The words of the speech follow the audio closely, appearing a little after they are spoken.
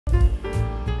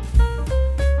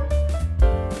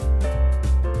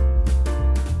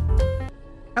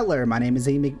Hello, my name is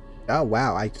Ian. Oh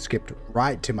wow, I skipped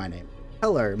right to my name.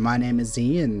 Hello, my name is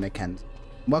Zian McKenzie.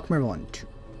 Welcome everyone to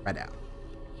Dreadout.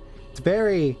 It's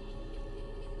very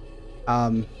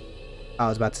I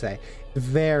was about to say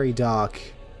very dark.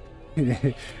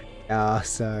 So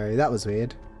that was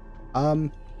weird. Well,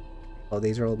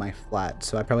 these are all my flats,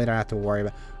 so I probably don't have to worry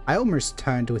about. I almost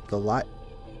turned with the light.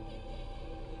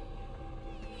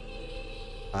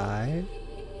 5.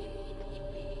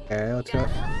 Okay, let's go.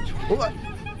 What?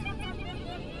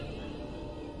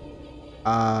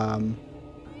 I'm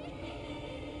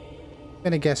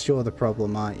gonna guess you're the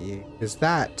problem, aren't you? Because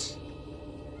that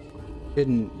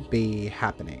shouldn't be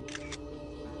happening.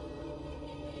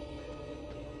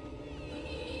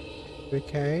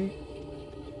 Okay.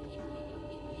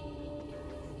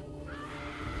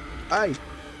 Hey!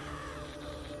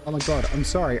 Oh my god, I'm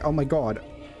sorry. Oh my god.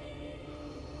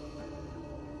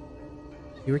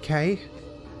 You okay?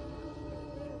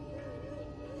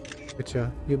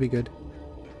 Gotcha. You'll be good.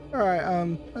 Alright,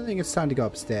 I think it's time to go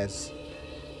upstairs.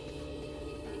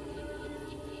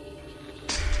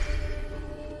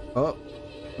 Oh.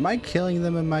 Am I killing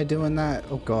them? Am I doing that?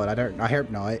 Oh god, I hope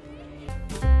not.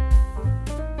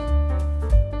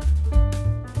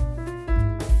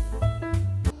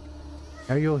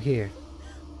 Now you're here.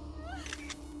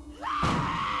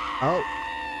 Oh.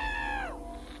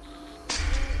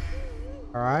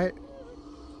 Alright.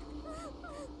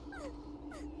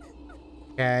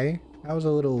 Okay. That was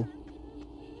a little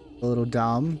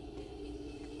dumb.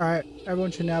 Alright,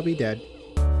 everyone should now be dead.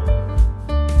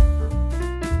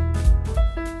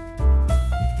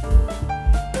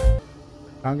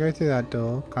 Can't go through that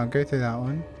door. Can't go through that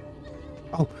one.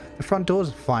 Oh, the front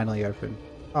door's finally open.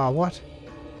 Oh, what?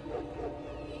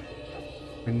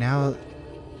 And now...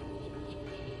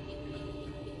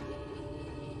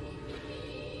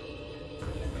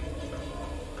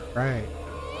 Right.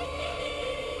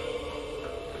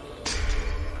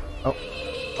 Oh.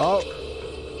 Oh!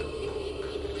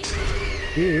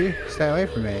 You, stay away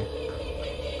from me.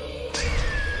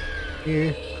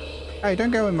 You. Hey, don't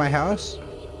go in my house.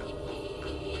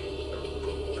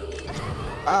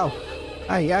 Oh.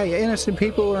 Hey, innocent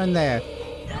people are in there.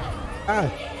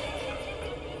 Oh.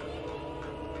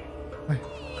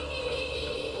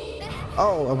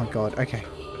 Oh my god, okay.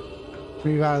 Let's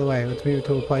move out of the way. Let's move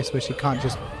to a place where she can't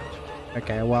just...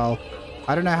 Okay, well,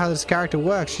 I don't know how this character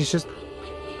works. She's just...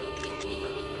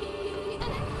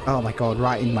 Oh my god,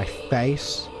 right in my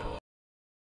face.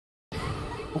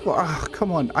 Oh,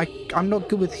 come on. I'm not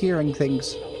good with hearing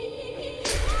things.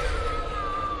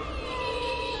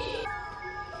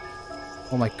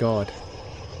 Oh my god.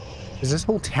 Is this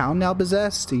whole town now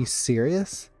possessed? Are you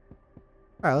serious?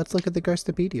 Alright, let's look at the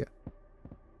Ghostpedia.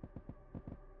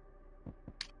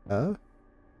 Oh?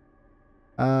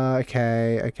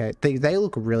 Okay. They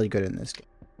look really good in this game.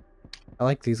 I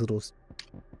like these little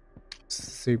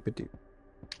super dude.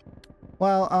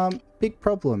 Well, big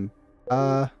problem.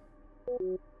 Oh,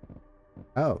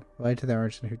 related to the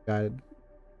origin who died.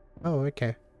 Oh,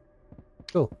 okay.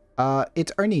 Cool.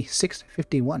 It's only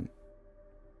 6:51.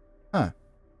 Huh.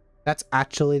 That's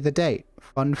actually the date.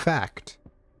 Fun fact.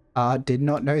 Did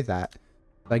not know that.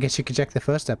 So I guess you could check the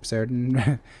first episode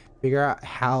and figure out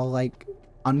how, like,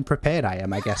 unprepared I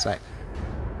am, I guess.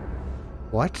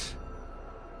 What?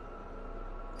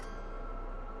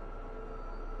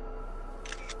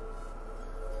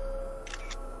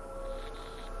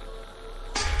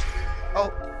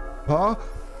 Oh. Huh?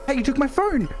 Hey, you took my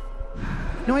phone!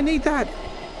 No, I need that!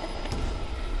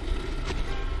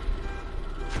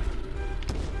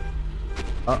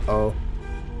 Uh-oh.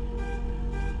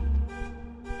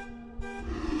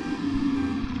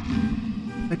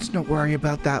 Let's not worry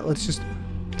about that. Let's just...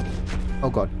 Oh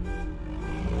god.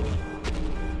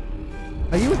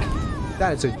 Are you...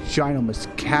 That is a ginormous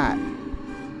cat.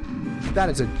 That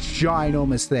is a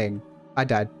ginormous thing. I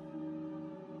died.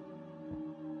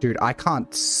 Dude, I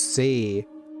can't see.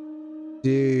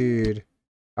 Dude.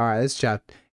 Alright, let's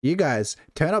chat. You guys,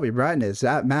 turn up your brightness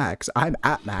at max. I'm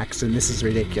at max, and this is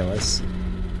ridiculous.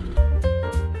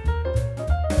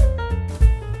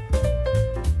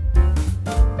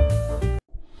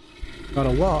 Not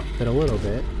a lot, but a little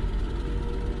bit.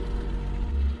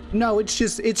 No, it's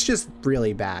just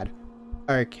really bad.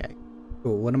 Okay.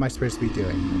 Cool. What am I supposed to be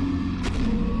doing?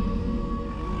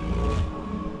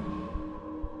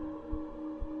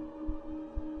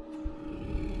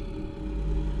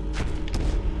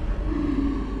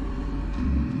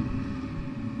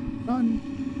 Run.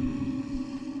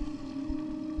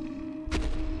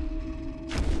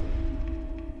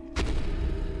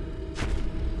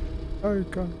 Oh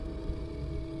god.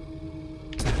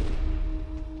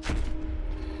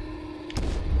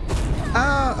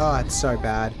 Oh, that's so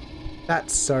bad.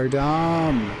 That's so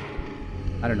dumb.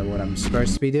 I don't know what I'm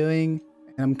supposed to be doing.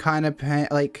 And I'm kind of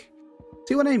like,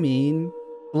 see what I mean?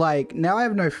 Like, now I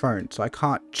have no phone, so I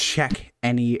can't check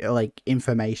any, like,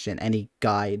 information, any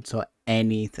guides or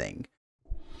anything.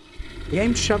 The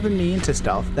game's shoving me into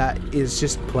stuff that is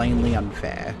just plainly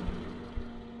unfair.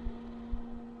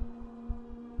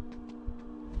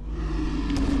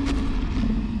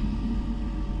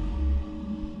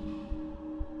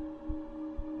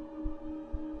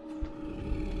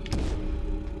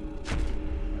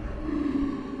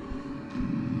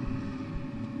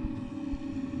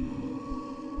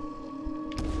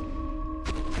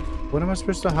 What am I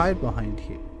supposed to hide behind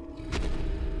here?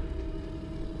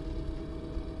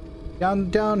 Down,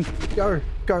 down, go,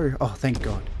 go. Oh, thank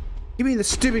God. Give me the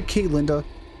stupid key, Linda.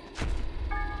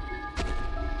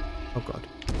 Oh, God.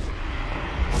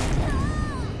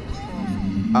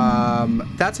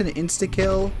 That's an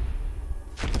insta-kill.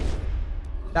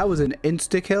 That was an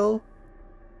insta-kill.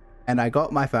 And I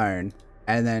got my phone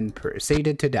and then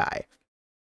proceeded to die.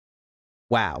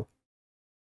 Wow.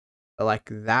 Like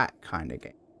that kind of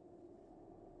game.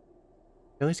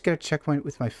 Did I at least get a checkpoint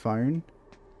with my phone?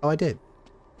 Oh, I did.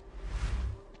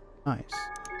 Nice.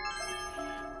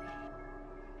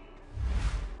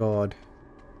 God.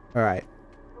 Alright.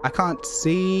 I can't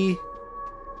see.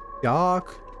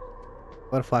 Dark.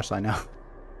 What a flashlight now.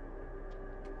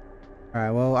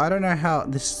 Alright, well, I don't know how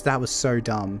that was so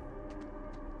dumb.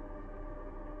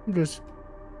 I'm just...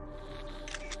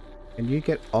 Can you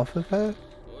get off of her?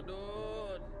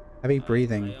 Heavy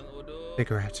breathing.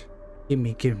 Cigarette. Give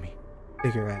me.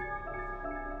 Cigarette.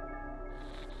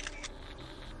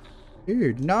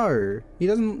 Dude, no.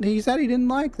 He said he didn't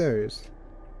like those.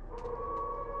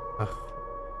 Ugh.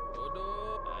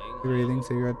 Breathing,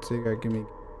 cigarette, give me.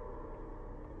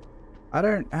 I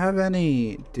don't have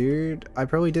any, dude. I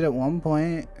probably did at one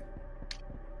point.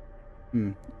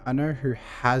 I know who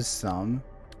has some.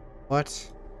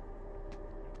 What?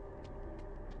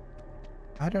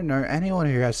 I don't know anyone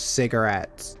who has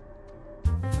cigarettes.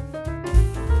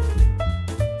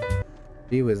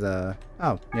 He was, oh,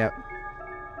 yep.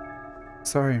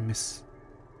 Sorry, Miss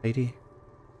Lady.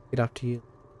 Get up to you.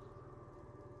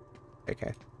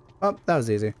 Okay. Oh, that was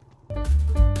easy.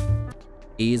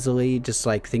 Easily, just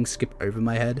like things skip over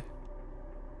my head.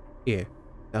 Here.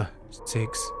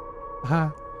 Cigs.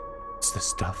 Aha. It's the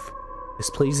stuff. This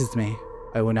pleases me.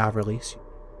 I will now release you.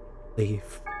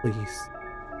 Leave, please.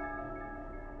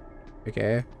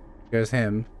 Okay. Here's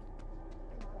him.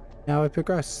 Now I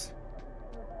progress.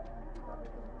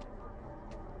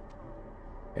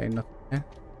 Okay, nothing there.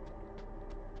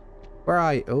 Where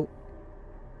are you? Oh.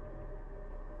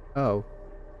 Oh.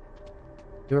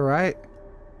 You alright?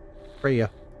 Where are you?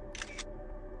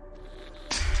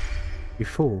 You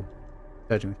fool.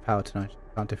 Surging with power tonight. You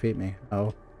can't defeat me.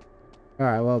 Oh.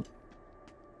 Alright, well.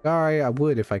 Sorry, I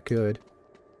would if I could.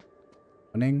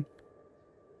 Warning.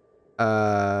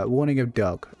 Warning of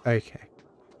dog. Okay.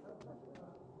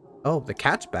 Oh, the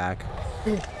cat's back.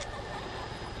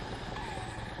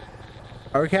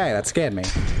 Okay, that scared me.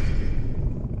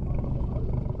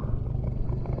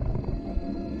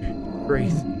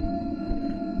 Breathe.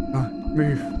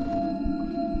 Move.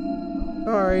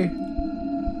 Sorry.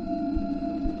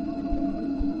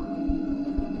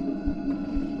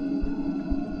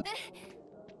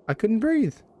 I couldn't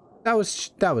breathe. That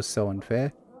was so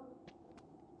unfair.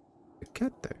 The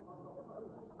cat though.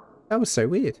 That was so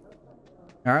weird.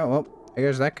 Alright, well,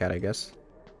 here's that cat, I guess.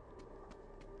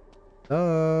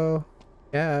 Oh.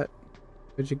 Cat,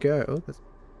 where'd you go? Oh, that's...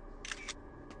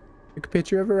 Took a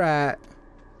picture of a rat.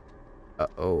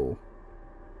 Uh-oh.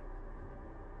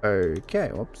 Okay,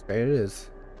 whoops, there it is.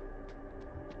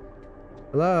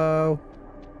 Hello?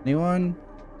 Anyone?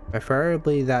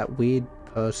 Preferably that weird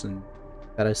person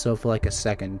that I saw for like a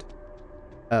second.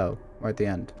 Oh, we're at the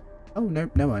end. Oh, no,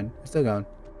 never mind. It's still going.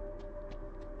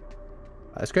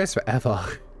 This goes forever.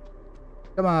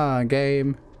 Come on,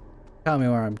 game. Tell me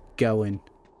where I'm going.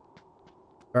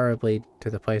 Preferably to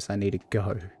the place I need to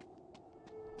go.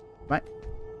 Right?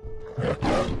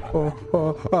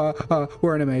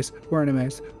 We're in a maze. We're in a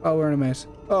maze. Oh, we're in a maze.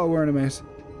 Oh, we're in a maze.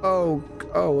 Oh,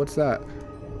 what's that?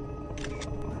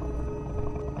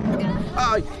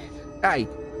 Oh, hey!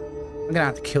 I'm gonna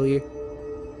have to kill you.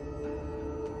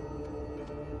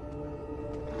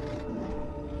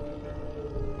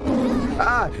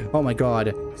 Ah! Oh my god.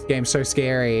 This game's so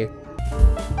scary.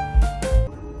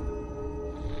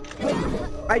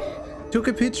 I took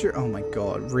a picture. Oh my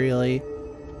god, really?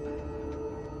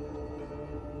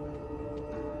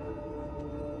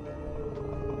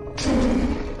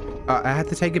 I had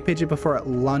to take a picture before it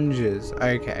lunges.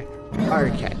 Okay.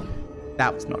 Okay.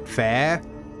 That was not fair.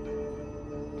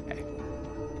 Okay.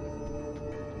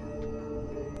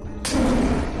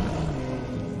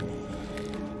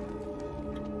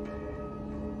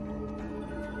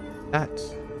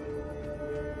 That's...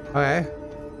 Okay.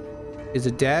 Is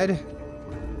it dead?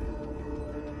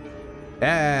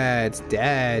 Yeah, it's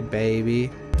dead, baby.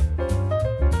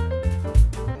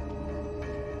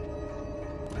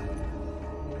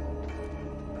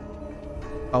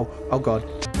 Oh god.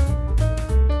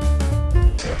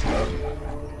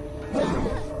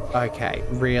 Okay,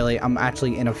 really? I'm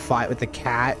actually in a fight with the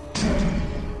cat?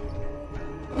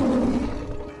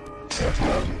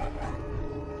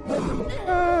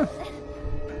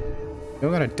 You're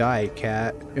gonna die,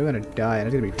 cat. You're gonna die, and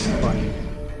it's gonna be funny.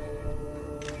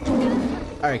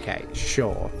 Okay,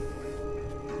 sure.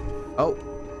 Oh.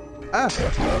 Ah!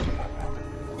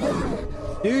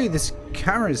 Dude, this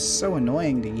camera is so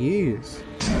annoying to use.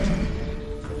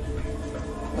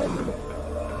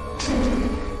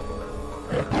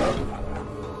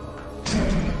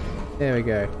 There we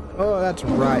go. Oh, that's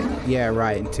right. Yeah,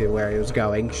 right into where he was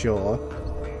going, sure.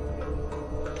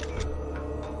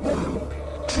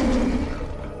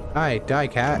 Die, die,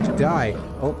 cat. Die.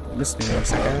 Oh, missed me one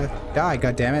second. Die,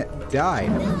 goddammit. Die.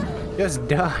 Just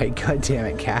die,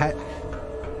 goddammit, cat.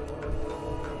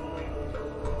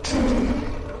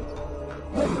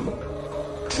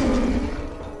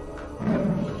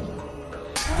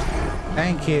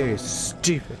 Thank you,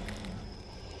 stupid.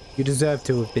 You deserve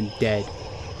to have been dead.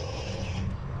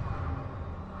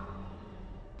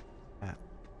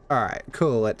 Alright,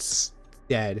 cool, it's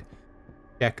dead.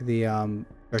 Check the,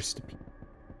 first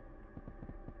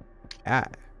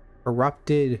cat.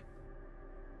 Corrupted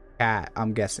cat,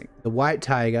 I'm guessing. The white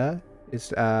tiger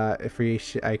is,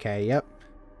 okay, yep.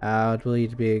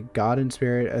 Believed to be a garden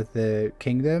spirit of the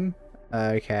kingdom.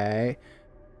 Okay.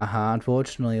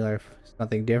 Unfortunately, there's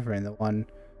nothing different. The one...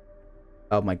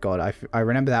 Oh my god, I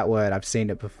remember that word. I've seen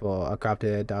it before. A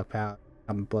corrupted dark power.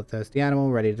 I'm a bloodthirsty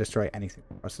animal, ready to destroy anything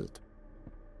that crosses it.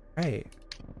 Right.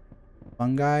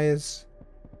 Fun, guys.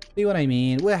 See what I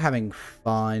mean? We're having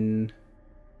fun.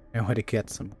 And where to get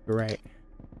some great.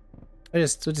 We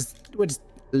just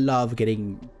love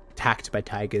getting attacked by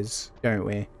tigers, don't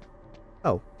we?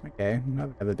 Oh, okay.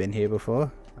 I've never been here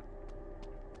before.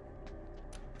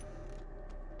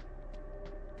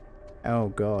 Oh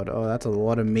god. Oh, that's a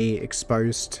lot of meat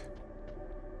exposed.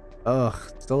 Ugh,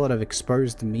 it's a lot of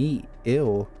exposed meat.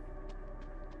 Ew.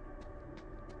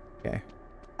 Okay.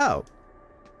 Oh.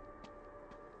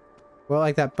 Well,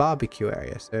 like that barbecue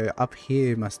area. So up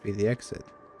here must be the exit.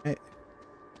 Right,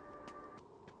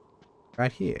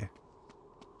 right here.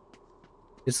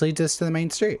 This leads us to the main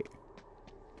street.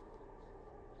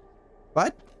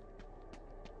 What?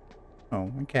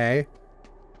 Oh, okay.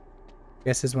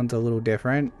 Guess this one's a little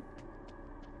different.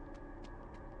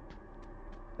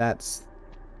 That's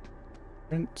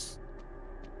different.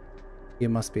 Here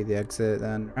must be the exit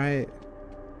then, right?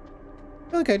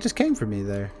 Okay, it just came from me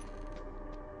there.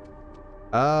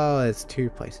 Oh, it's two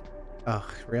places. Oh,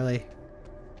 really?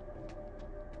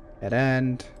 Dead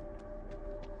end.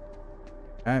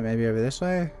 Alright, maybe over this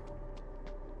way?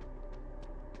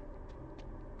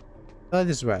 Oh,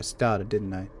 this is where I started,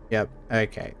 didn't I? Yep,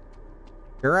 okay.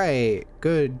 Great.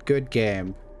 Good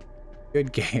game.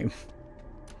 Good game.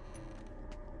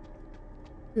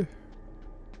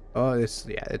 Oh, this,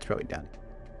 yeah, it's probably done.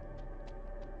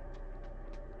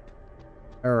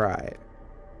 Alright.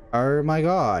 Oh my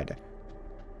god.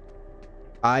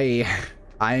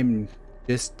 I'm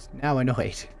just now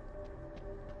annoyed.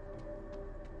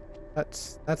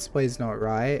 That's ways not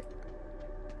right.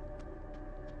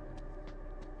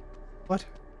 What?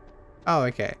 Oh,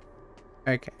 okay.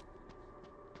 Okay.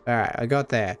 Alright, I got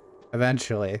there.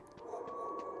 Eventually.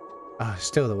 Oh,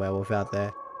 still the werewolf out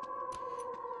there.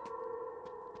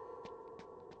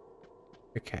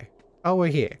 Okay. Oh, we're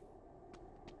here.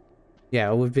 Yeah,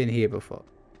 well, we've been here before.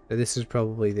 So this is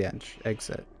probably the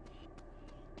exit.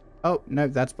 Oh, no,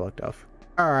 that's blocked off.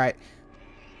 Alright.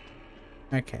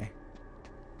 Okay.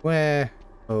 Where?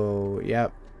 Oh,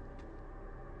 yep.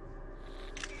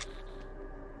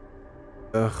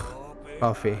 Ugh.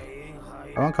 Coffee.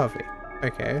 I want coffee.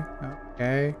 Okay.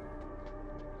 Okay.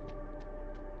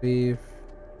 Leave.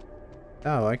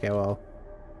 Oh, okay, well.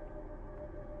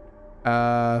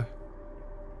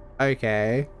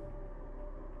 Okay.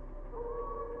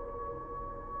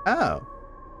 Oh.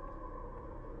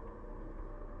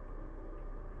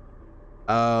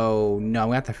 Oh, no, I'm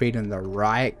gonna have to feed him the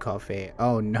right coffee.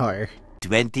 Oh, no.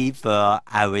 24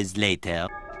 hours later.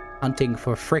 Hunting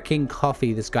for freaking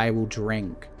coffee this guy will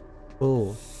drink.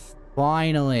 Oh,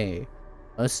 finally.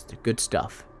 That's the good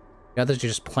stuff. The others are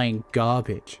just plain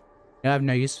garbage. I have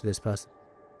no use for this person.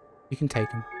 You can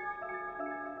take him.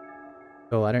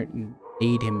 Oh, I don't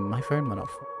need him. My phone went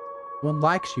off. No one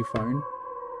likes you, phone.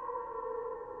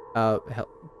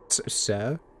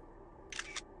 Sir?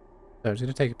 So I'm just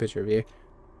gonna take a picture of you.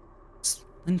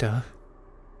 Linda,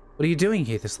 what are you doing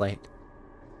here this late?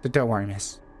 But don't worry,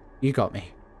 miss. You got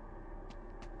me.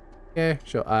 Yeah,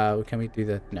 sure. Can we do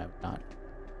the... No, not.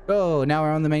 Oh, now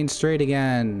we're on the main street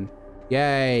again.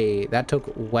 Yay. That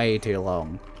took way too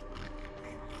long.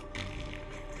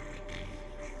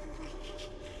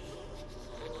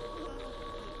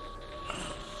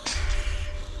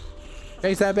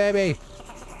 Chase that baby.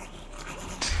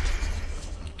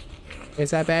 Chase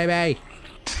that baby.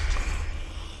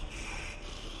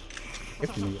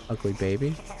 Give me, you ugly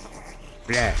baby.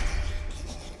 Yeah.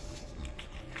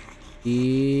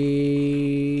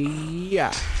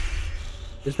 Yeah.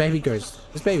 This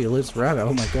baby lives forever.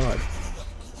 Oh my god.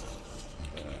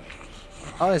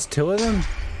 Oh, there's two of them?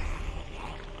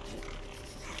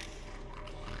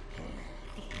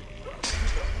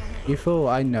 You fool,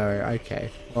 I know.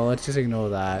 Okay. Well, let's just ignore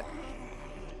that.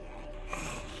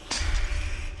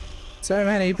 So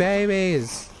many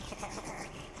babies!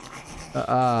 I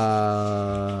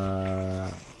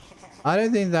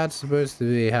don't think that's supposed to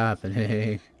be happening.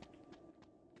 Hey,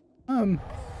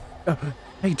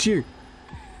 you.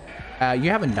 You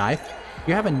have a knife?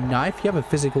 You have a knife? You have a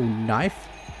physical knife?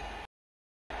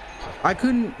 I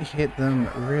couldn't hit them,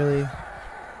 really.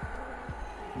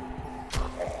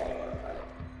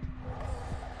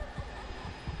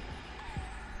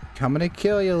 Coming to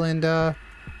kill you, Linda.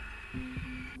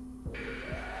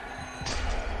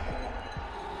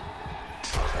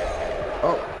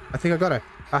 Oh, I think I got her.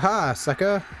 Aha,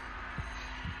 sucker.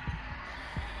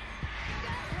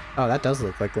 Oh, that does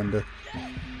look like Linda.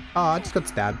 Oh, I just got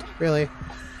stabbed. Really?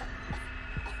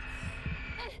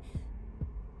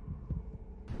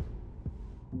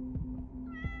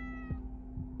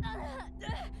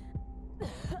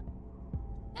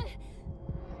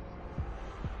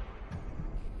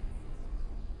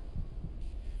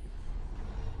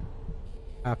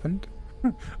 Happened?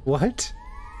 What?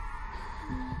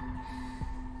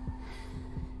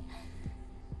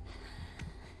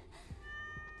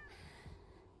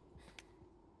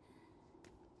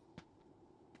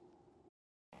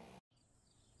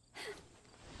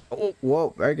 Oh,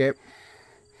 whoa, okay.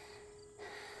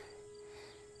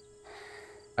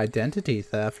 Identity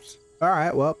theft.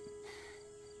 Alright, well.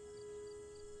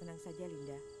 Tenang saja,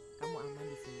 Linda. Kamu aman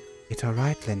di sini. It's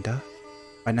alright, Linda.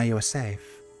 I know you're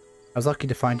safe. I was lucky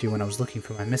to find you when I was looking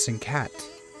for my missing cat.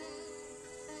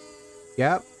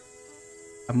 Yep.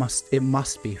 It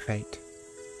must be fate.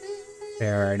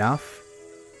 Fair enough.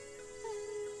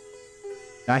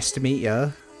 Nice to meet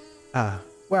you.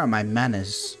 Where are my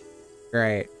manners?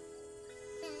 Great.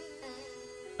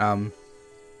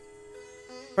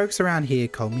 Folks around here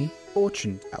call me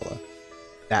Fortune Teller.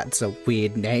 That's a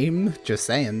weird name, just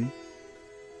saying.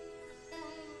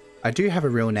 I do have a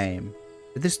real name,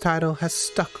 but this title has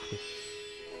stuck with me.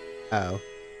 Oh.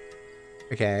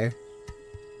 Okay.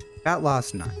 About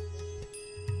last night.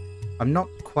 I'm not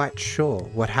quite sure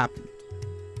what happened.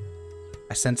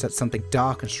 I sense that something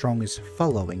dark and strong is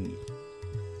following you.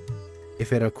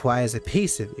 If it acquires a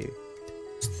piece of you,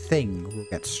 this thing will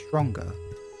get stronger.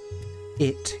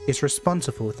 It is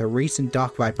responsible for the recent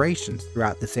dark vibrations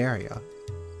throughout this area.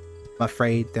 I'm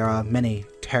afraid there are many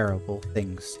terrible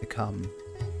things to come.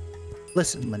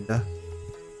 Listen, Linda.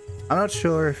 I'm not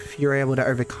sure if you're able to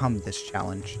overcome this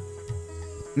challenge.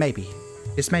 Maybe,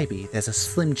 just maybe, there's a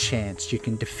slim chance you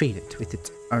can defeat it with its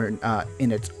own,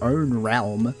 in its own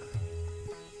realm.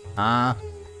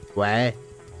 Where?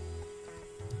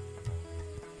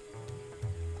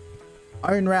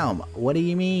 Own realm, what do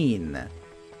you mean?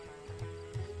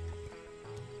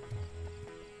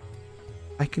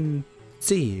 I can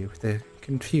see you with a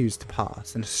confused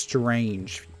past and a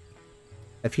strange future.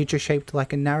 A future shaped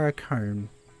like a narrow cone.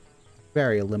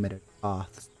 Very limited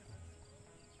paths.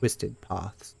 Twisted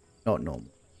paths. Not normal.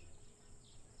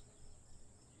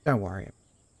 Don't worry.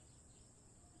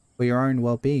 For your own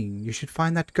well-being, you should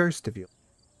find that ghost of yours.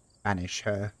 Banish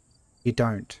her. If you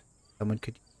don't, someone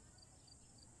could...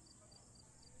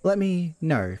 Let me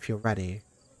know if you're ready.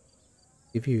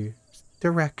 Give you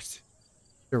direct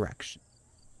direction.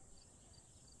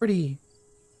 Pretty...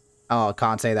 Oh, I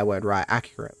can't say that word right.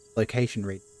 Accurate. Location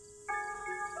read.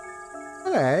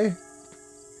 Okay.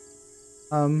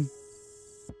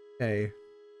 Okay.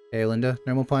 Hey, Linda.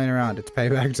 No more playing around. It's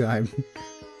payback time.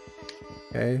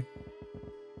 Okay.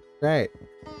 Great.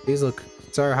 These look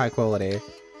so high quality.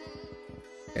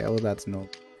 Okay, well that's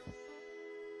not.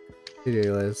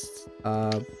 To-do list.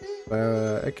 Okay.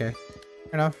 Fair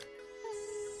enough.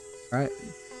 Right.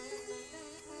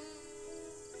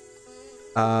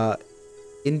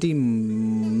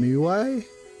 𝗗𝗿𝗆𝗀𝗀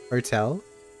Hotel.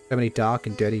 So many dark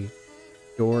and dirty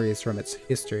stories from its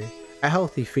history. A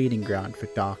healthy feeding ground for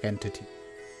dark entities.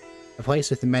 A place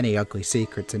with many ugly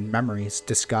secrets and memories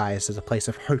disguised as a place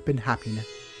of hope and happiness.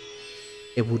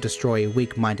 It will destroy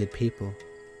weak-minded people.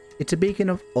 It's a beacon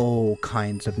of all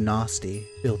kinds of nasty,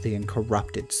 filthy and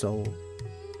corrupted souls.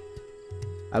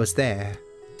 I was there.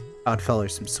 I'd follow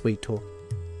some sweet talk.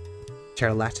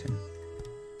 Chair Latin.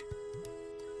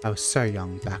 I was so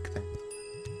young back then.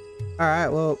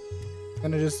 Alright, well, I'm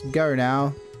gonna just go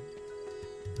now.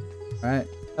 Alright,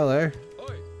 hello.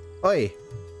 Oi. Oi!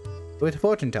 With a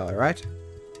fortune teller, right?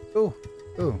 Cool,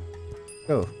 cool,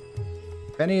 cool.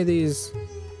 If any of these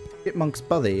chipmunks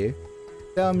bother you,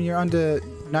 tell them you're under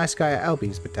nice guy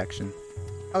Albie's protection.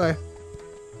 Okay.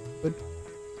 Good.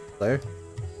 Hello.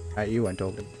 Alright, you weren't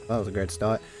talking. That was a great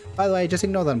start. By the way, just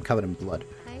ignore that I'm covered in blood.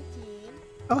 Hai Chin.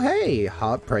 Oh hey,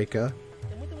 Heartbreaker.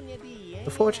 Kamu temennya dia.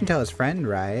 The fortune teller's friend,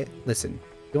 right? Listen,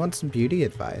 you want some beauty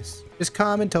advice? Just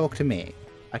come and talk to me.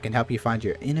 I can help you find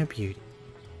your inner beauty.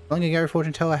 Long ago,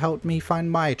 fortune teller helped me find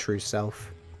my true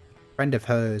self. A friend of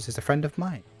hers is a friend of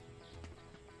mine.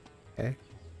 Okay.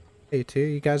 Hey, you two,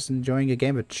 you guys enjoying a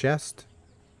game of chess?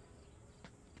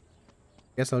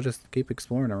 Guess I'll just keep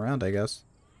exploring around, I guess.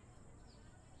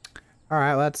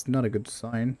 Alright, well, that's not a good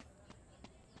sign.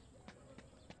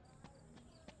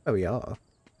 Oh, we are.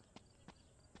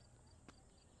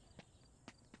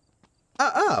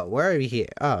 Oh, where are we here?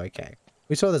 Oh, okay.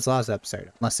 We saw this last episode,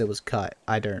 unless it was cut.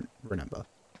 I don't remember.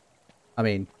 I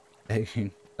mean,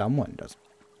 someone does.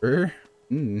 I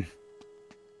think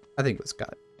it was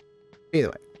cut. Either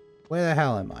way, where the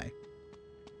hell am I?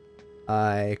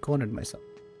 I cornered myself.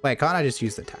 Wait, can't I just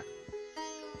use the taxi?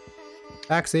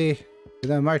 Taxi to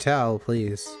the motel,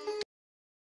 please.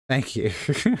 Thank you.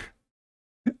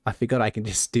 I forgot I can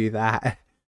just do that.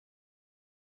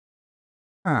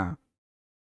 Huh.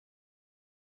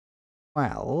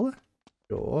 Well,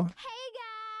 sure. Hey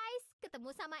guys,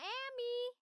 ketemu sama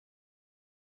Amy.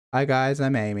 Hi guys,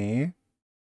 I'm Amy.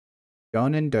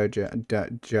 John and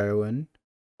Joan.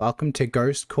 Welcome to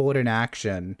Ghost Court in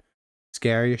Action.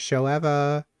 Scariest show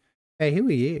ever. Hey, who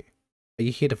are you? Are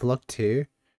you here to vlog too?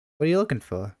 What are you looking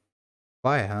for?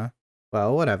 Why, huh?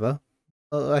 Well, whatever.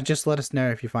 Just let us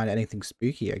know if you find anything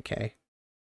spooky, okay?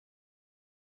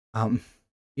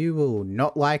 You will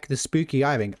not like the spooky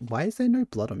Iving. Why is there no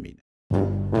blood on me?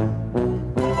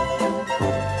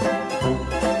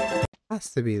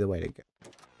 Has to be the way to go.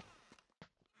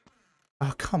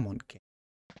 Oh, come on, kid.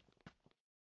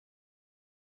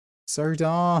 So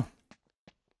dumb.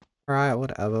 Alright,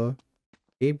 whatever.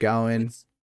 Keep going.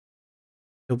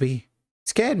 You'll be...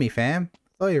 Scared me, fam. I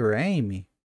thought you were Amy.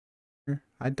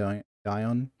 I don't.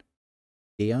 Dion?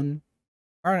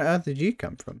 Where on earth did you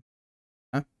come from?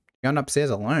 Huh? Going upstairs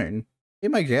alone? Be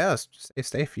my guest. Just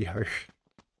stay safe, yo.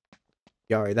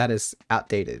 Yo, that is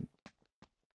outdated.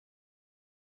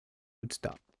 Good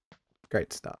stuff.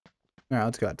 Great stuff. Alright,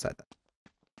 let's go outside that.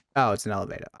 Oh, it's an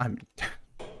elevator.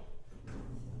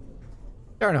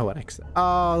 Don't know what I said.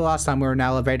 Oh, last time we were in an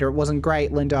elevator, it wasn't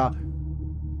great, Linda.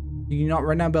 Do you not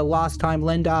remember last time,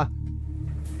 Linda?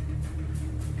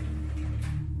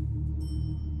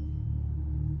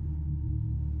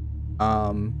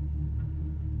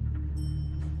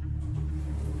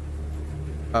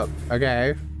 Oh,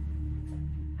 okay.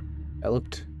 It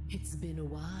looked... It's been a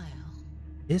while.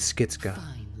 Biscuits go.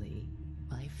 Finally,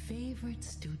 my favorite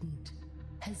student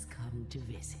has come to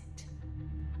visit.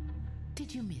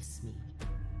 Did you miss me?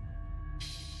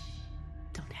 Shh,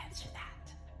 don't answer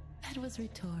that. That was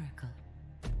rhetorical.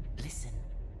 Listen.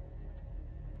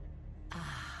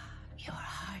 Ah, your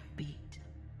heartbeat.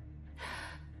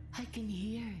 I can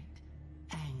hear it.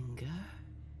 Anger.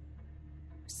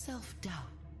 Self-doubt.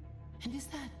 And is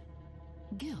that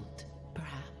guilt,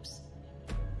 perhaps?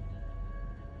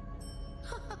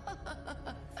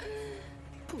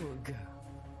 Poor girl.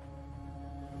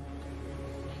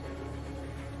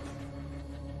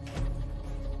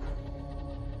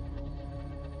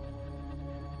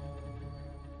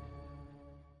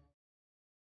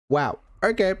 Wow.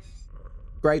 Okay.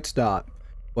 Great start.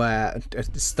 Where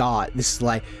at the start, this is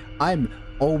like, I'm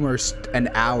almost an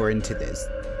hour into this.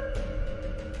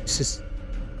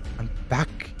 I'm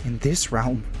back in this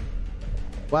realm.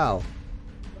 Well,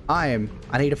 I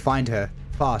need to find her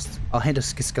fast. I'll handle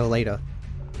𝗗𝗍 later.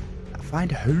 Find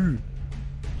who?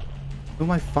 Who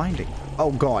am I finding?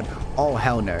 Oh god. Oh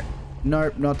hell no.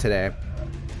 Nope, not today.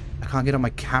 I can't get on my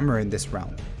camera in this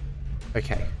realm.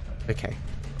 Okay. Okay.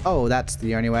 Oh, that's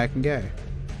the only way I can go.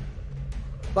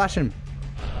 Flash him.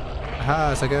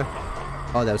 Aha, sucker.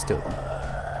 Oh, there was two of them.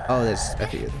 Oh, there's a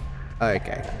few of them.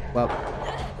 Okay. Well.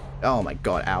 Oh my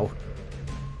god, ow.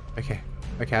 Okay.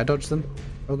 Okay, I dodged them.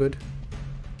 Oh, good.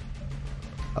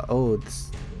 Oh,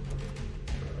 this...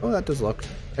 Oh, that does lock.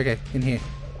 Okay, in here.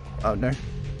 Oh, no.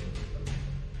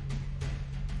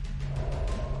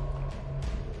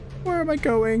 Where am I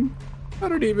going? I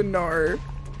don't even know.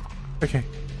 Okay.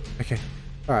 Okay.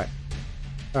 Alright.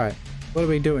 Alright. What are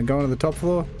we doing? Going to the top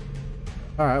floor?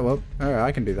 Alright, well. Alright,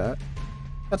 I can do that.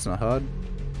 That's not hard.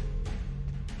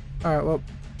 Alright, well.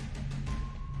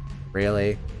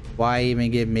 Really? Why even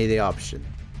give me the option?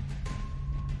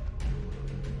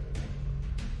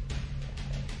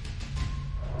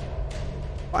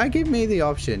 Why give me the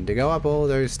option to go up all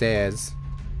those stairs?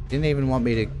 Didn't even want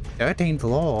me to... 13th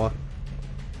floor.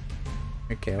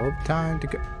 Okay, well, time to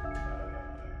go.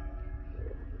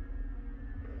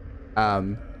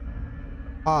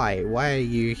 Hi, why are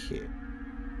you here?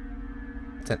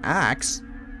 It's an axe?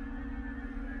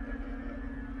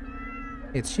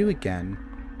 It's you again.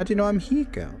 How do you know I'm here,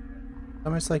 girl? It's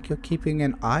almost like you're keeping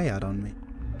an eye out on me.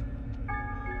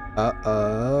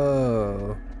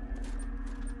 Uh-oh.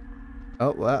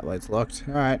 Oh, well, that way's locked.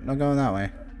 Alright, not going that way.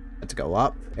 Let's go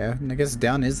up. Yeah, I guess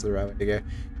down is the right way to go.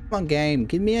 Come on, game,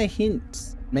 give me a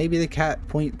hint. Maybe the cat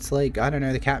points, like, I don't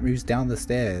know, the cat moves down the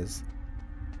stairs.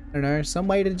 I don't know, some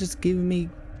way to just give me,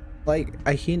 like,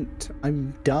 a hint.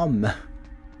 I'm dumb.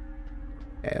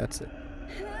 Okay, that's it.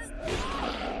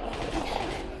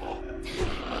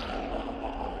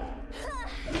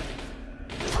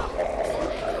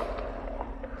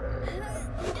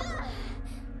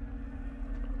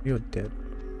 You're dead.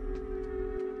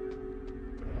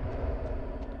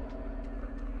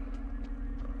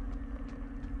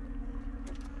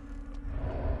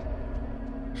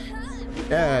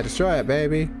 Yeah, destroy it,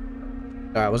 baby.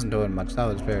 Sorry, I wasn't doing much. That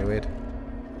was very weird.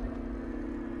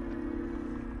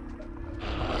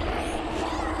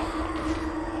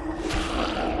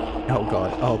 Oh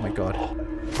god. Oh my god.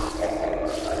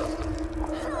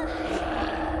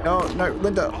 No, no,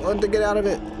 Linda. Linda, get out of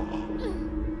it.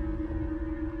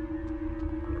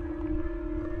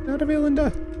 Get out of here, Linda.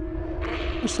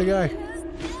 Where's the guy?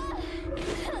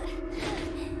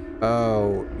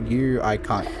 Oh, I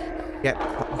can't. Get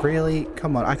really?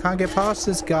 Come on, I can't get past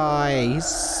this guy. He's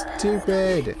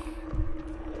stupid.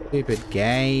 Stupid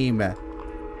game. Okay,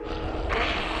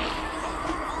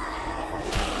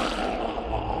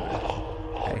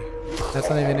 that's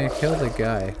not even gonna kill the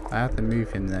guy. I have to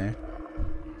move him there.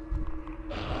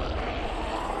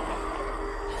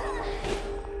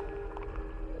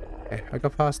 Okay, I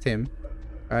got past him.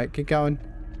 Alright, keep going.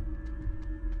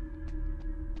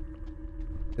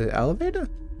 The elevator?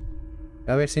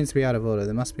 The elevator seems to be out of order.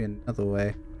 There must be another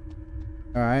way.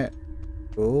 Alright.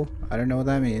 Cool. I don't know what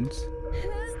that means.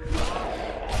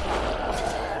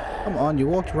 Come on, you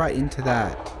walked right into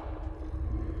that.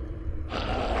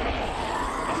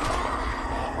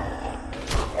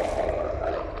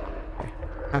 Okay.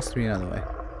 Has to be another way.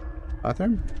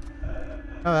 Bathroom?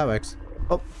 Oh, that works.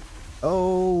 Oh.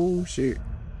 Oh, shoot.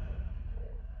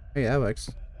 Hey, that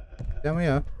works. Down we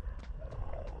are.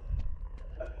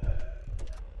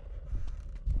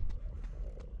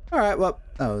 Alright, well,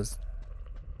 that was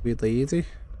weirdly easy.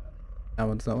 That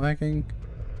one's not working.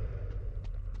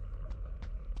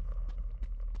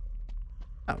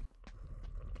 Oh.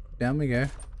 Down we go.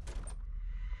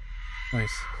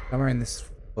 Nice. Somewhere in this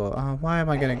floor. Oh, why am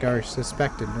I gonna go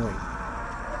suspected noise?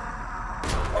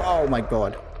 Oh my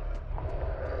god.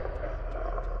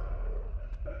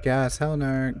 Gas, hell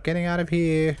no. Getting out of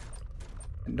here.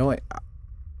 No,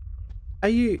 are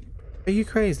you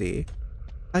crazy?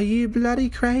 Are you bloody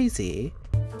crazy?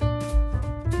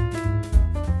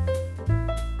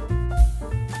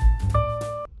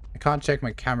 I can't check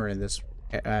my camera in this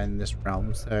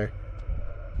realm, so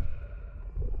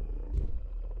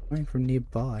coming from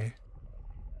nearby.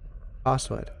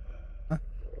 Password. Huh?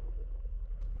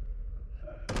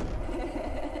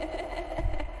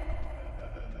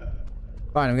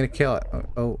 Fine, I'm gonna kill it.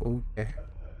 Oh, okay.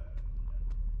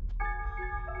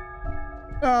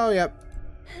 Oh, yep.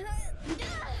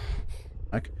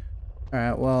 Okay.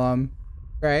 Alright, well,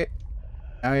 great.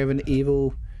 Now we have an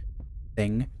evil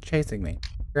thing chasing me.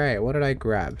 Great, what did I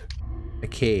grab? A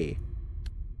key.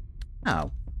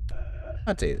 Oh.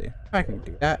 That's easy. I can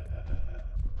do that.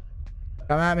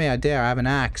 Come at me, I dare. I have an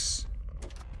axe.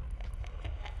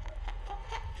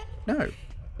 No.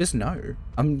 Just no.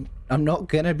 I'm not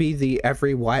gonna be the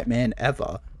every white man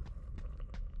ever.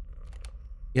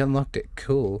 You unlocked it.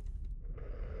 Cool.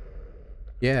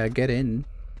 Yeah, get in.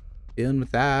 Dealing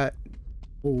with that.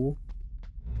 Ooh.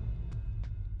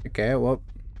 Okay, well,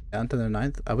 down to the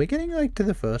 9th. Are we getting, like, to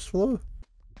the 1st floor?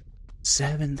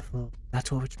 7th floor.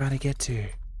 That's what we're trying to get to.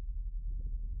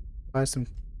 Buy some.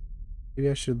 Maybe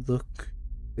I should look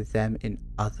for them in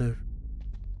other.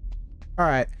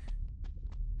 Alright.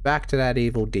 Back to that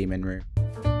evil demon room.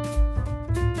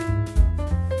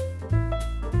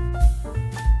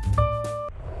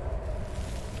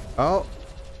 Oh.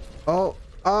 Oh.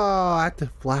 Oh, I have to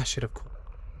flash it, of course.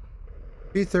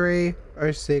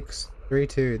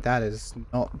 230632. That is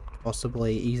not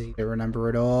possibly easy to remember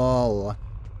at all.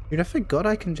 Dude, I forgot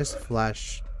I can just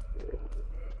flash.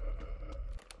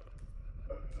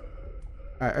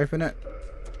 Alright, open it.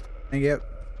 Thank you.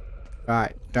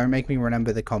 Alright, don't make me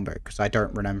remember the combo, because I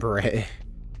don't remember it.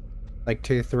 Like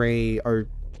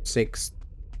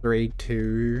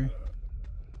 230632.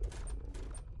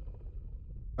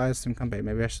 Buy some combo.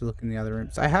 Maybe I should look in the other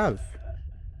rooms. I have.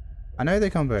 I know the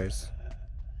combos.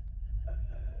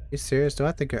 You serious? Do I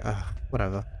have to go?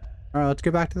 Whatever. Alright, let's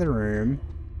go back to the room.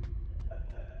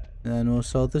 And then we'll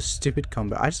solve this stupid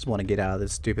combo. I just want to get out of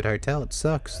this stupid hotel. It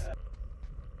sucks.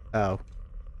 Oh.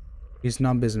 These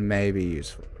numbers may be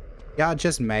useful. Yeah,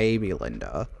 just maybe,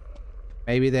 Linda.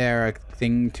 Maybe they're a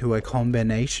thing to a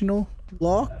combinational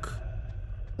lock?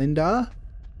 Linda?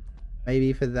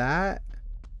 Maybe for that?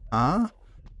 Huh?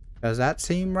 Does that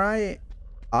seem right?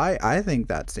 I think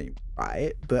that seems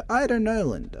right, but I don't know,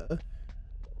 Linda.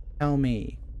 Tell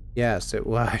me. Yes, it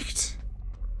worked.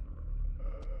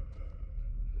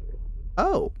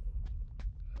 Oh.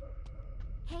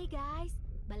 Hey guys,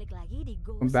 balik lagi di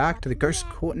Ghost. Welcome back to the Ghost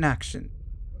Outlet. Court in action.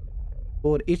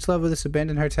 Explored each level of this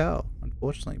abandoned hotel.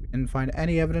 Unfortunately, we didn't find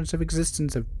any evidence of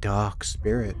existence of dark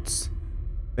spirits.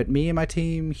 But me and my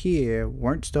team here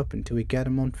won't stop until we get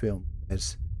them on film.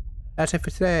 That's it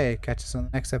for today. Catch us on the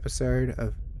next episode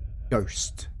of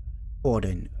Ghost Court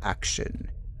in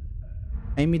Action.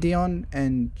 Amy, Dion,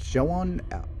 and Joan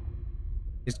out.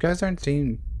 These guys don't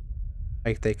seem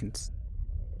like they can.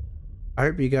 I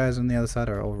hope you guys on the other side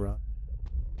are alright.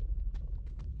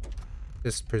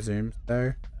 Just presumes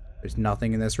though. There's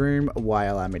nothing in this room. Why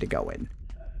allow me to go in?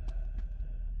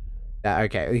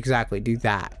 Okay, exactly. Do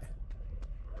that.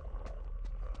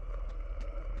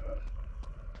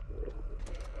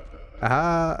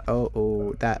 Aha.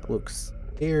 Oh, that looks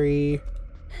scary.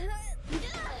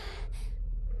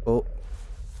 Oh.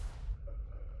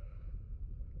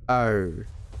 Oh.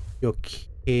 You're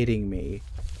kidding me.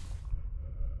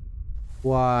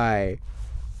 Why?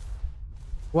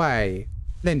 Why?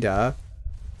 Linda?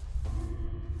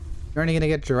 You're only gonna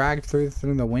get dragged through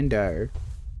the window.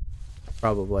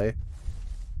 Probably.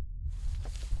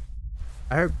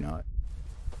 I hope not.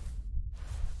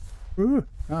 Ooh.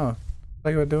 Oh.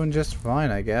 Like we're doing just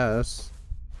fine, I guess.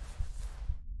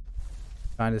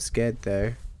 Kinda scared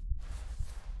though.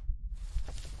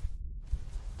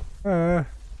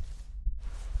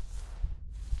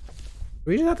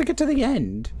 We just have to get to the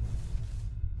end.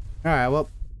 Alright, well.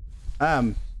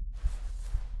 Don't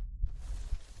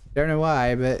know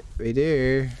why, but we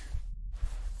do.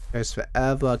 Goes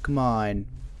forever, come on.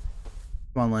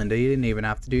 Come on, Linda, you didn't even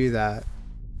have to do that.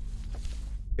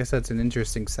 Guess that's an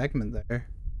interesting segment there.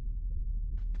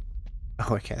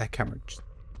 Oh, okay, that camera just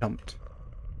jumped.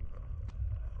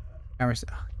 Camera's...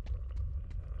 Oh,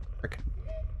 frickin'.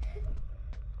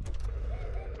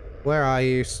 Where are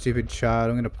you, stupid child?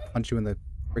 I'm gonna punch you in the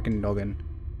freaking noggin.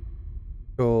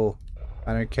 Cool.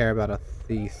 I don't care about a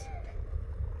thief.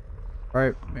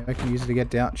 Right, maybe I can use it to get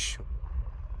down. Sure.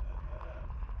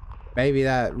 Maybe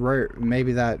that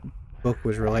book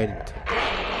was related to...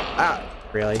 Ah!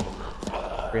 Really?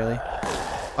 Really?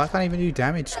 Oh, I can't even do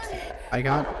damage. I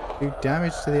can't do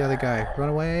damage to the other guy. Run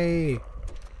away!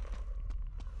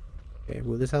 Okay,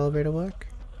 will this elevator work?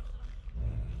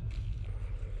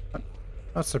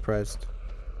 Not surprised.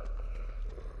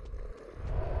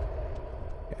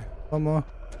 Okay, one more.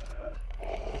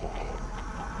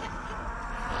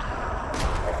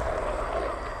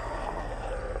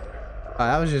 Oh,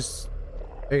 that was just...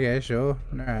 Okay, sure.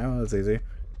 Alright, well, that's easy.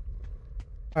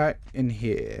 Alright, in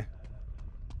here.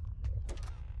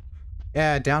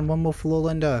 Yeah, down one more floor,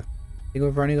 Linda. I think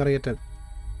we've only got to get to...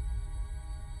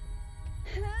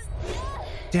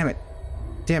 Damn it.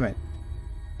 Damn it.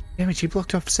 Damn it, she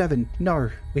blocked off 7. No,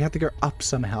 we have to go up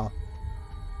somehow.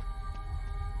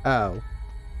 Oh.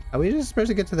 Are we just supposed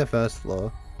to get to the first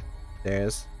floor?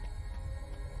 Stairs.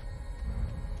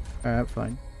 Alright,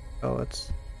 fine. Oh,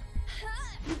 let's...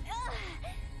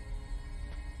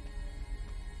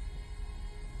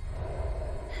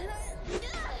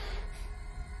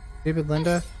 Stupid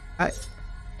Linda.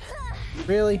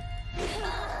 Really?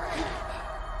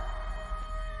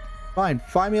 Fine,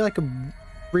 find me like a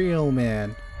real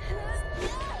man.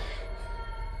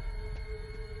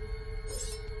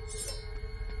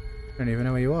 I don't even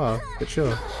know where you are, but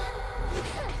sure.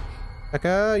 Like,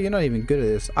 you're not even good at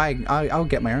this. I'll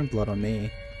get my own blood on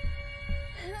me.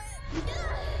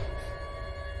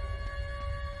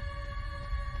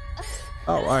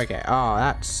 Oh, okay. Oh,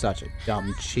 that's such a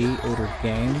dumb cheat little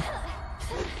game.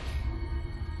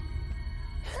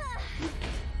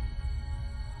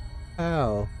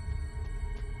 Oh.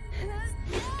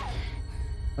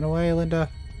 Run away, Linda.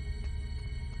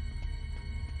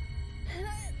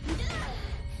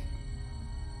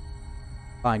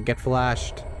 Fine, get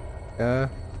flashed.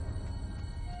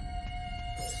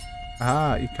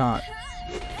 Aha, you can't.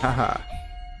 Haha.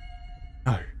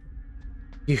 No.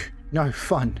 No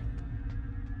fun.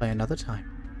 Play another time.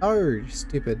 Oh,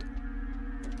 stupid.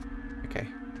 Okay,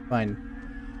 fine.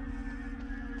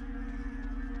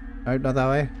 No, not that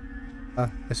way.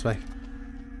 This way.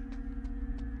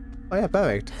 Oh yeah,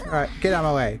 perfect. Alright, get out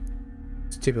of my way.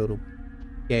 Stupid little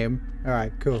game.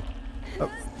 Alright, cool.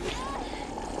 Oh.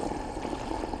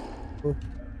 Cool.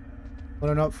 What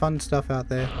a not fun stuff out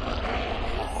there.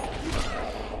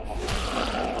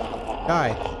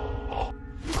 Die.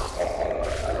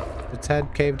 Its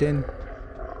head caved in.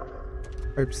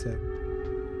 Hope so.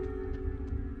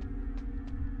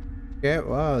 Yeah, it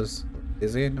was.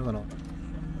 Is it? No, no.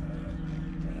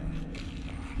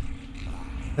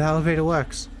 The elevator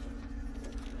works.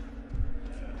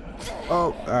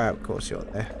 Oh, alright, of course you're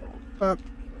there.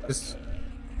 Just...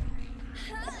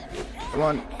 Come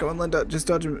on, Linda, just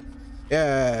dodge him.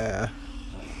 Yeah.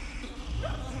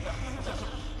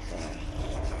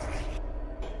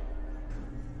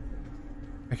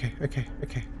 Okay.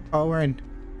 Oh, we're in.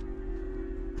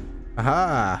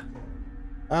 Aha!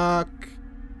 Do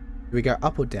we go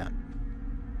up or down?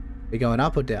 We going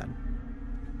up or down?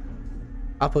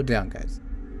 Up or down, guys?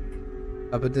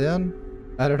 Up or down?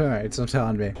 I don't know, it's not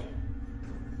telling me.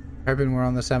 Hoping we're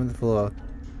on the 7th floor.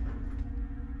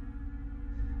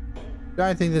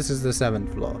 Don't think this is the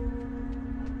 7th floor.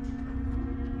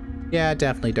 Yeah, I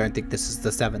definitely don't think this is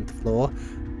the 7th floor.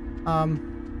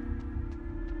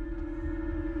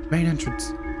 Main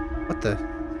entrance. What the?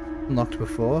 Unlocked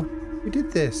before? Who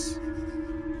did this?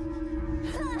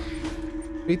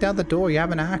 Beat down the door, you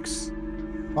have an axe.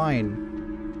 Fine.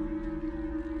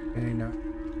 Okay, no.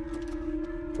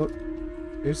 Oh,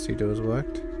 those 2 doors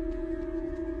worked.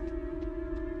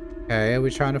 Okay, are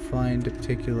we trying to find a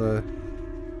particular...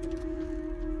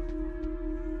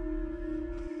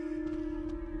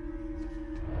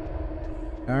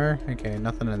 No? Okay,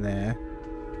 nothing in there.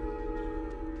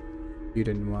 You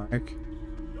didn't work.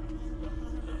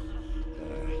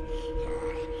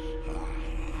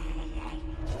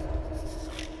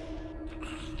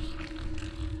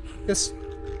 Just...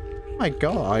 My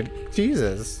god,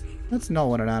 Jesus. That's not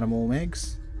what an animal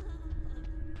makes.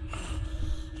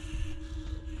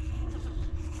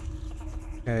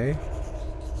 Okay.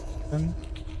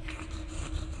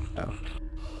 Oh.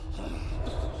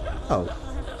 Oh.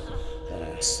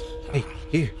 Hey,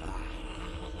 you.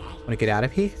 Wanna get out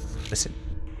of here? Listen,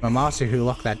 my master who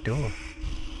locked that door.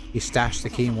 He stashed the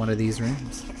key in one of these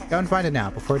rooms. Go and find it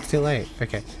now, before it's too late.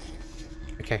 Okay.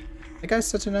 Okay. That guy's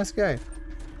such a nice guy.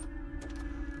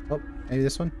 Oh, maybe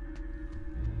this one?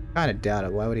 Kinda doubt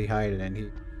it. Why would he hide it in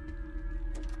here?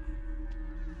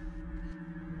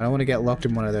 I don't want to get locked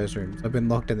in one of those rooms. I've been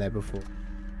locked in there before.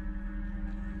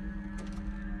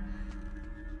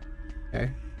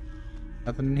 Okay.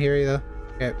 Nothing in here either.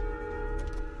 Okay.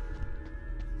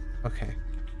 Okay.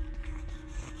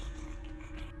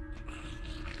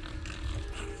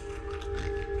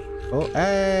 Oh,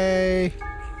 hey!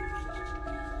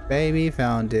 Baby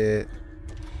found it.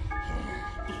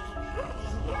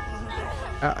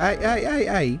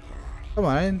 Hey! Come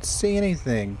on, I didn't see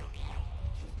anything.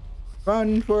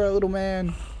 Run for a little man.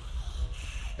 I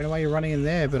don't know why you're running in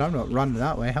there, but I'm not running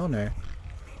that way. Hell no.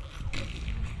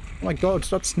 Oh my god,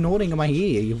 stop snorting in my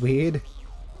ear, you weird.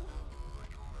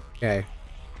 Okay.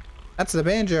 That's the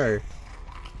banjo.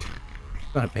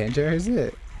 It's not a banjo, is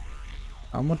it?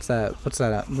 What's that? What's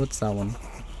that one?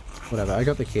 Whatever, I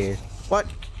got the key. What?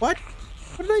 What?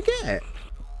 What did I get?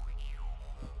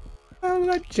 What did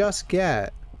I just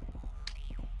get?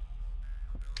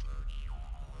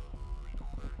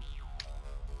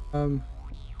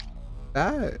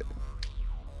 That?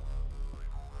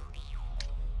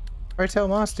 Hotel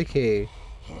master key.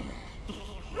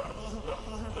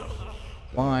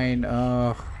 Fine,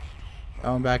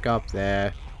 going back up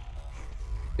there.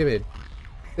 Stupid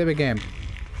game.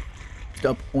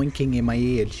 Stop oinking in my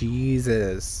ear,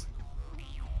 Jesus.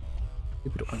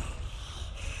 Stupid oink.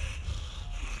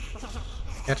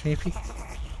 Catch me if you...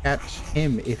 Catch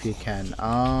him if you can.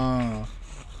 Oh.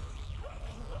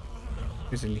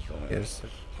 Here's a yes.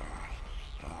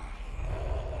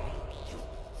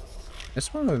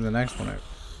 This one or the next one over?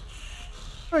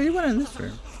 Oh, you went in this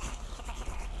room.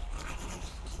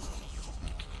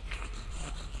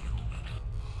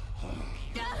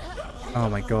 Oh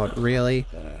my god, really?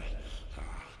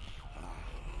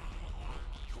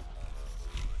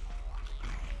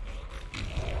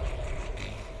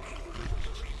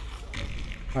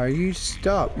 Are you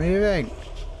stop moving?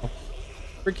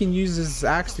 Freaking use this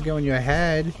axe to go in your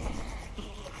head.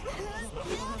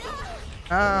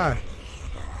 Ah!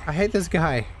 I hate this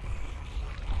guy.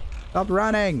 Stop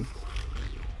running!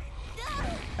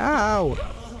 Ow!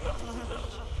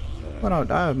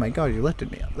 Oh my god, you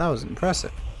lifted me up. That was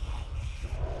impressive.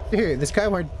 Dude, this guy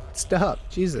won't stop.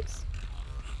 Jesus.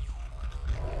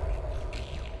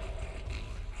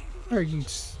 Where are you?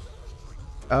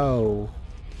 Oh.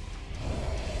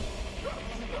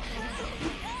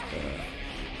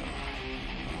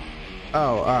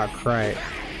 Oh, ah, crap.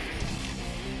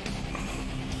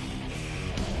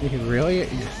 You really?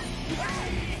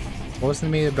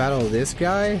 Forcing me to battle this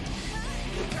guy?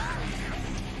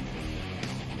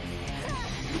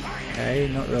 Okay,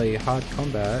 not really hard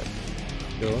combat.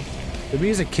 Sure. The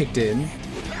music kicked in.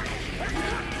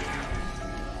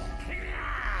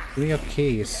 Give me a key,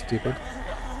 you stupid.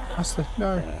 Master,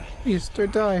 no. Please,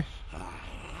 don't die.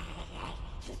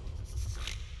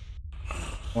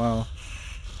 Wow.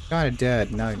 Kinda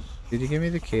dead. No. Did you give me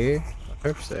the key? I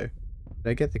hope so. Did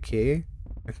I get the key?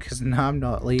 Because now I'm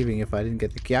not leaving if I didn't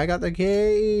get the key. I got the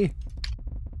key!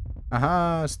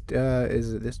 Aha!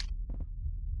 Is it this?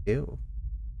 Ew.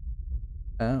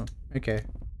 Oh, okay.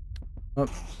 Oh,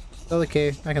 still the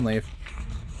key. I can leave.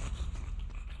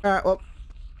 Alright, well,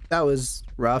 that was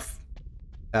rough.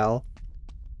 Hell.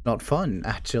 Not fun,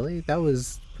 actually. That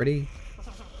was pretty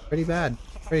bad.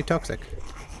 Pretty toxic.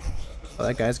 Oh,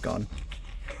 that guy's gone.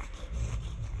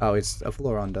 Oh, it's a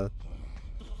floor under.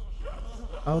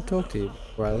 I'll talk to you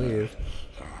before I leave.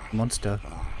 Monster.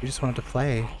 You just wanted to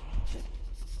play.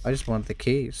 I just wanted the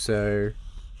key, so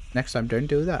next time don't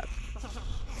do that.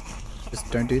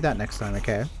 Just don't do that next time,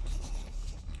 okay?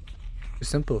 It's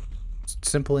simple. It's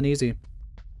simple and easy.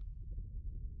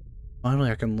 Finally,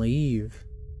 I can leave.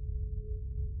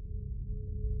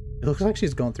 It looks like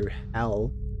she's gone through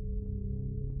hell.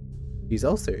 She's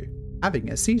also having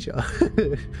a seizure.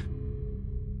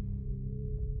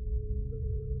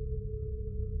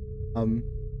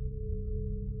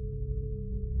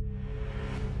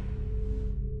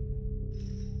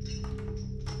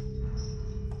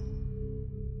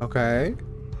 Okay.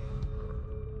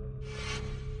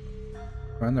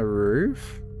 We're on the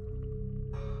roof?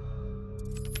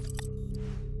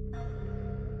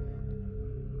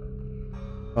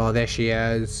 Oh, there she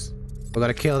is. We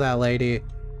gotta kill that lady.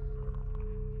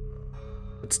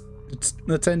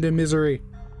 Let's end her misery.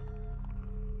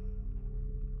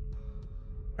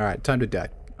 Alright, time to die.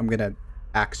 I'm gonna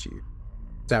ask you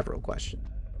several questions.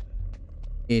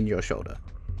 In your shoulder.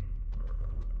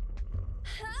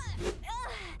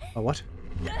 Oh, what?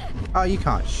 Oh, you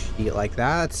can't cheat like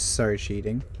that. That's so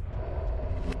cheating.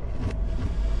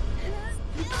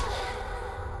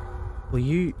 Well,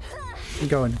 you can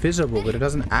go invisible, but it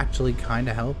doesn't actually kind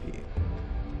of help you.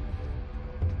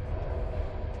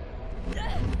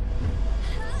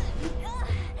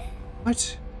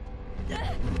 What?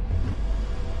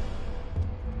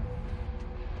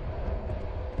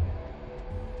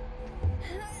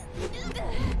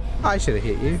 I should have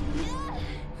hit you.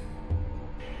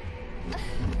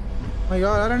 Oh my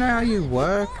god, I don't know how you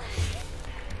work.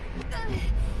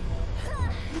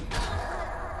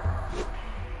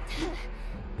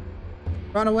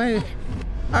 Run away.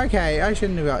 Okay, I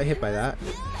shouldn't have got hit by that.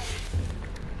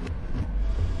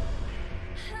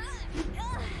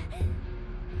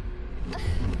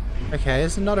 Okay,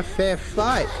 this is not a fair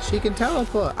fight. She can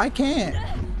teleport. I can't.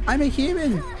 I'm a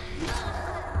human.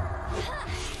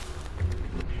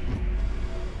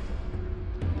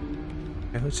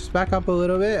 Okay, let's just back up a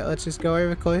little bit. Let's just go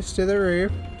over close to the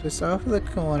roof. Just off the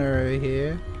corner over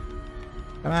here.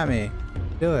 Come at me.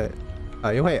 Do it. Oh,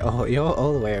 you wait. Oh, you're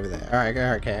all the way over there. Alright,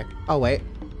 okay. I'll wait.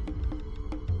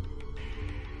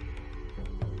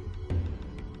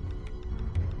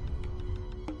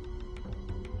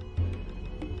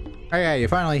 Okay, you're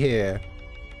finally here.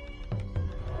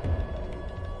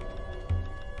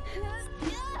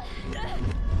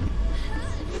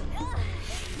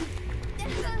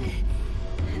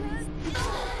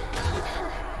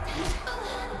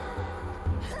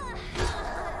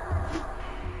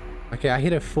 Okay, I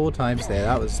hit her 4 times there.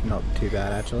 That was not too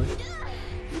bad, actually.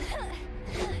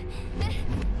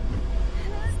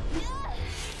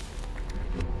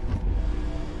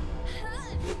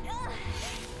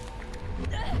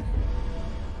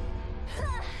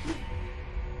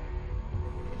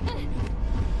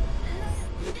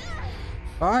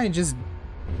 Fine, just...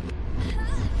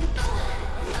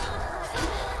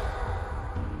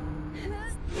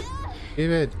 Give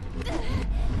it.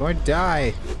 Or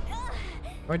die.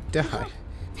 Or die.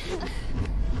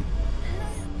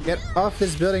 Get off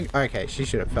this building. Okay, she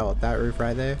should have fell at that roof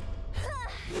right there.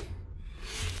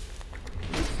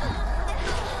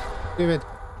 Stupid.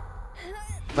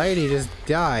 Lady, just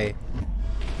die.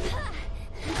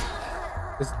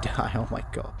 Just die. Oh my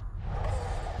god.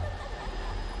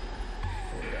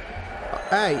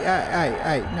 Hey, hey, hey,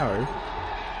 hey, no.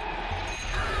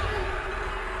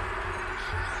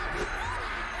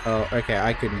 Oh, okay,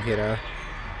 I couldn't hit her.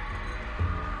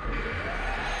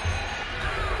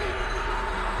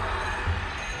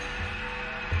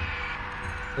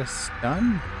 The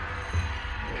stun?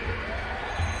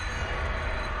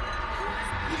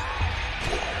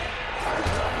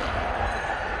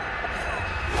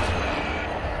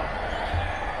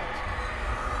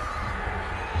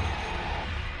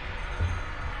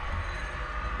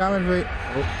 Coming for you.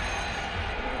 Oh.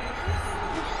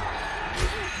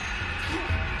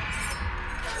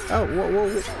 Oh, whoa, whoa,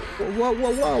 whoa, whoa,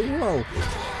 whoa, whoa, whoa.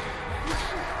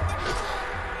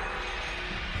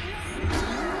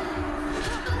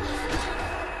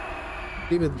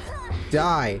 Stupid.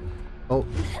 Die. Oh.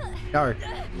 No.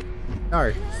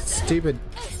 No. Stupid.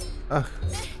 Ugh.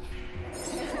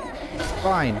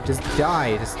 Fine. Just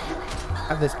die. Just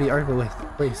have this be over with,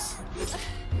 please.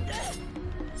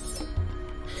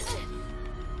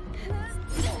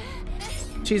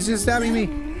 She's just stabbing me.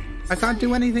 I can't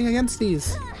do anything against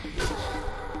these.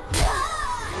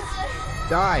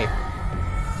 Die.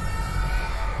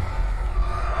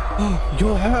 Oh,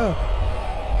 you're her.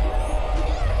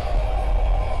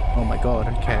 Oh my god,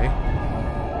 okay.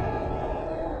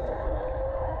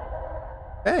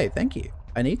 Hey, thank you.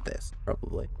 I need this,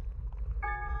 probably.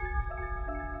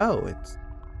 Oh, it's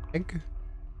egg.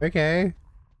 Okay.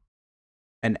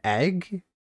 An egg?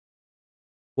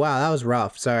 Wow, that was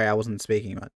rough. Sorry, I wasn't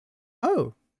speaking much.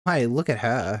 Oh, hi, look at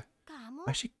her.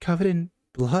 Why is she covered in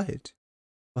blood?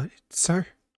 What? It's so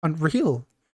unreal.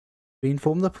 We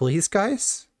inform the police,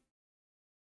 guys?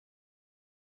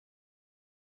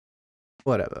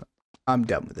 Whatever. I'm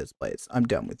done with this place. I'm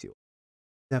done with you.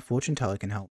 That fortune teller can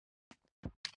help.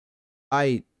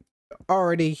 I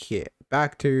already here.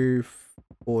 Back to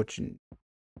fortune.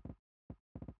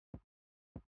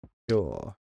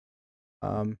 Sure.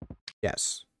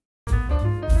 Yes.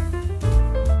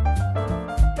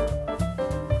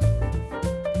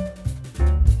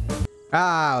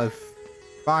 Ah, we're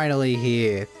finally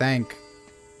here. Thank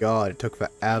God. It took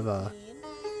forever.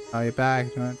 Are you back?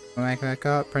 Do you want to make that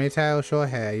up? Pretty tail, short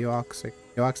hair. You ask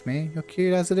me? You're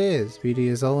cute as it is. Beauty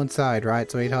is all inside, right,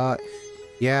 sweetheart?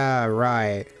 Yeah,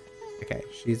 right. Okay,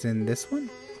 she's in this one,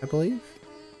 I believe.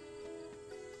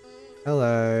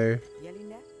 Hello.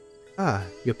 Ah,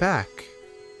 you're back.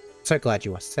 So glad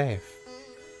you are safe.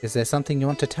 Is there something you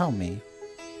want to tell me?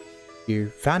 You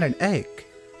found an egg.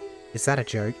 Is that a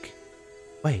joke?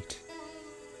 Wait.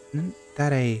 Isn't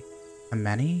that a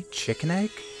mani chicken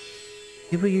egg?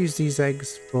 People use these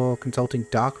eggs for consulting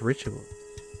dark rituals.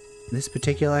 This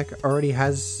particular egg already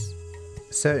has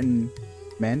a certain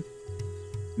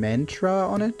mantra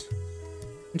on it?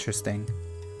 Interesting.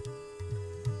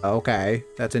 Okay,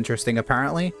 that's interesting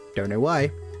apparently. Don't know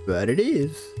why, but it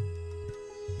is.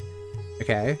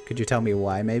 Okay, could you tell me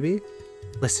why maybe?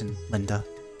 Listen, Linda.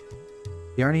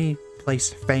 The only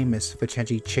place famous for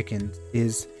𝗂𝗄𝗄 chickens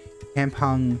is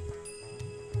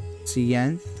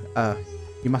𝗗𝗿𝗆𝗀𝘆𝗀𝗀.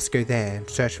 You must go there and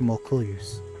search for more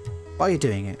clues. While you're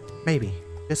doing it, maybe,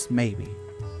 just maybe,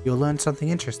 you'll learn something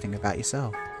interesting about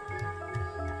yourself.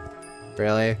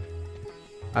 Really? I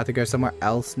have to go somewhere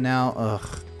else now?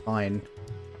 Ugh, fine.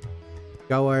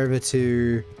 Go over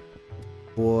to...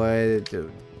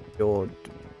 your...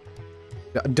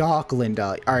 Dark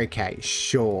Linda. Okay,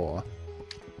 sure.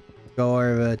 Go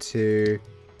over to...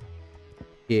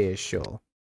 yeah, sure.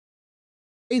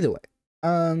 Either way.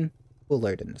 We'll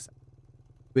load in a second.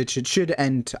 Which it should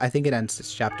end... I think it ends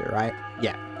this chapter, right?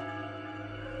 Yeah.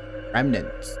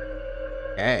 Remnants.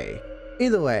 Okay.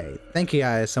 Either way, thank you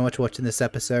guys so much for watching this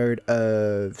episode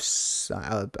of...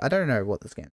 I don't know what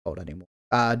this game's called anymore.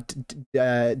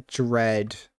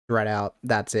 Dreadout.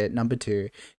 That's it. Number 2.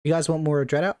 If you guys want more of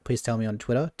Dreadout, please tell me on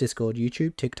Twitter, Discord,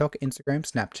 YouTube, TikTok, Instagram,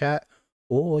 Snapchat,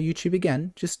 or YouTube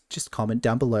again. Just comment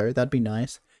down below. That'd be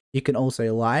nice. You can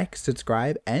also like,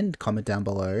 subscribe, and comment down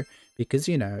below because,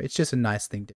 you know, it's just a nice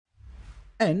thing to do.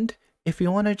 And if you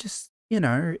want to just, you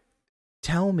know,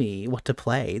 tell me what to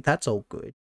play, that's all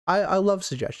good. I love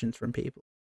suggestions from people.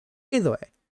 Either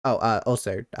way. Oh,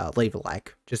 also, leave a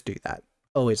like. Just do that.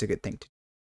 Always a good thing to do.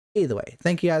 Either way,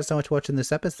 thank you guys so much for watching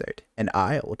this episode, and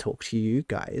I will talk to you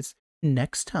guys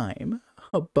next time.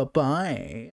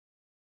 Bye-bye.